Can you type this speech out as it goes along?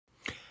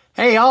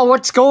Hey y'all,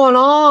 what's going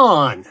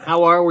on?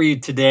 How are we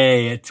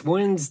today? It's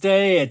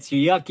Wednesday, it's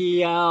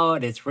yucky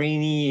out, it's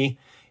rainy,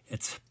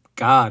 it's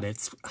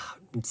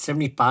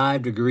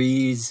 75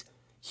 degrees,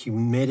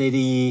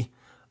 humidity,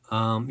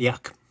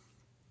 yuck.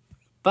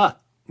 But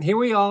here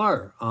we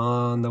are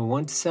on the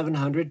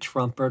 1-700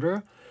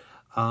 Trumpeter,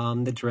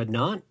 the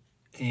Dreadnought,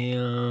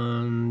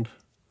 and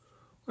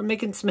we're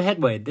making some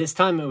headway. This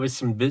time it was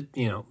some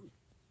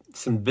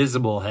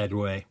visible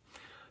headway.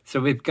 So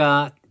we've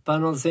got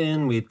funnels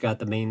in, we've got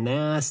the main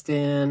mast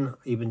in,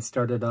 even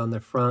started on the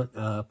front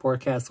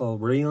forecastle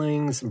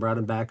railings and brought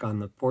them back on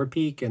the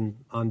forepeak and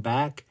on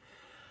back.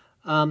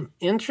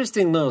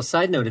 Interesting little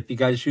side note, if you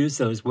guys use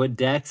those wood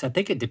decks, I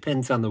think it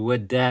depends on the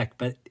wood deck,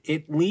 but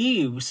it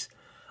leaves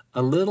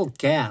a little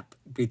gap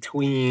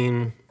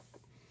between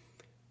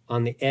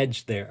on the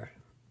edge there.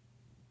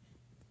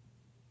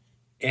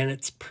 And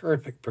it's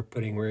perfect for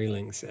putting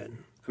railings in.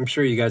 I'm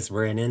sure you guys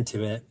ran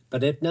into it,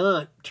 but if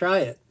not,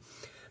 try it.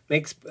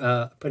 Makes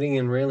putting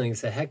in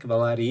railings a heck of a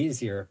lot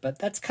easier, but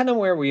that's kind of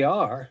where we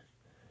are.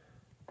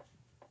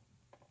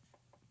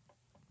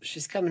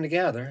 She's coming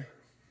together.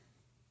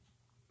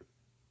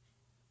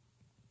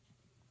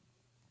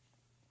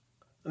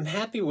 I'm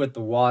happy with the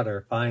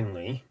water,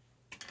 finally.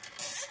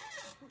 Let's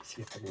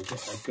see if I can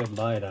get a good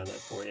light on it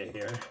for you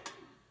here.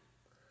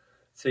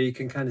 So you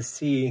can kind of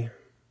see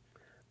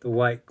the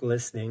white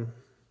glistening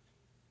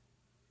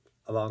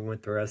along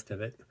with the rest of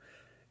it.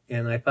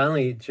 And I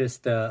finally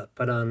just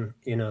put on,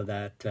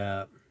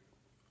 that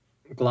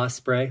gloss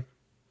spray,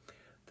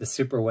 the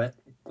super wet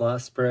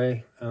gloss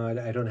spray.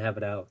 I don't have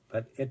it out,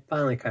 but it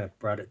finally kind of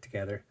brought it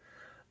together.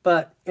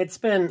 But it's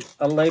been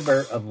a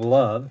labor of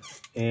love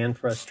and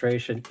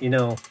frustration.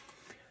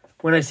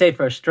 When I say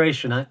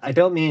frustration, I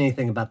don't mean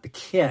anything about the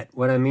kit.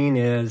 What I mean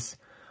is,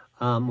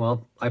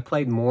 I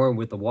played more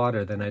with the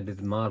water than I did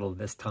the model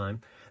this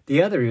time.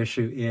 The other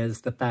issue is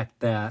the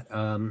fact that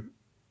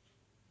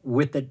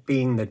with it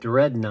being the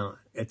Dreadnought,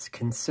 it's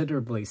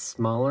considerably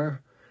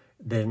smaller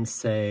than,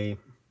 say,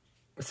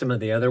 some of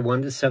the other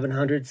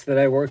 1-700s that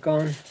I work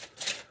on,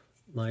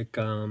 like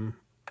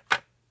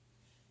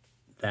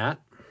that.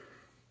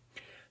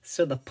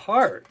 So the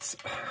parts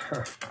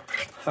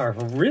are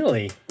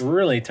really,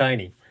 really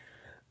tiny,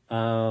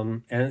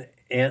 and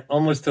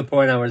almost to the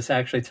point I was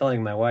actually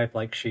telling my wife,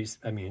 like she's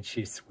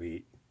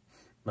sweet,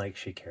 like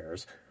she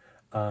cares,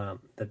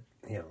 that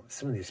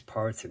some of these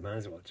parts you might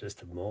as well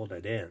just have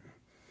molded in.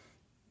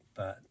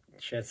 But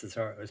chances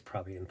are it was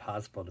probably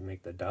impossible to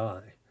make the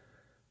die.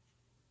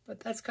 But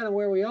that's kind of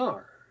where we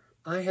are.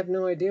 I have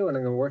no idea what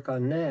I'm going to work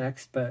on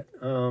next, but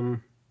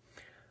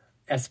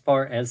as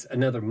far as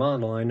another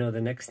model, I know the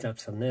next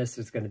steps on this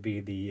is going to be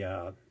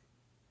the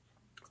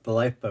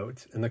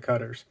lifeboats and the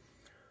cutters.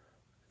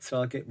 So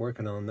I'll get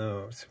working on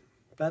those.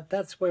 But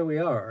that's where we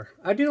are.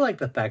 I do like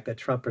the fact that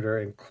Trumpeter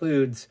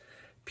includes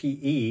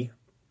PE. It'd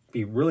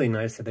be really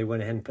nice if they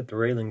went ahead and put the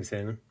railings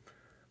in.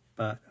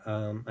 But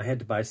I had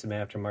to buy some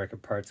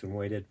aftermarket parts and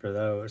waited for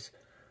those.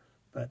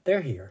 But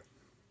they're here.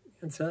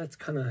 And so that's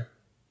kind of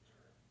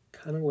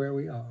where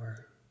we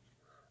are.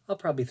 I'll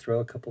probably throw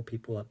a couple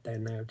people up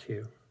there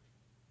too.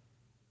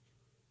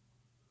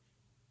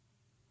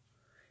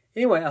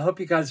 Anyway, I hope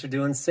you guys are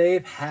doing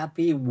safe,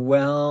 happy,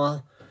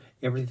 well.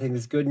 Everything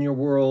is good in your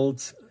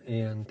worlds.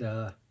 And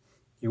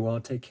you all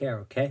take care,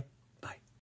 okay?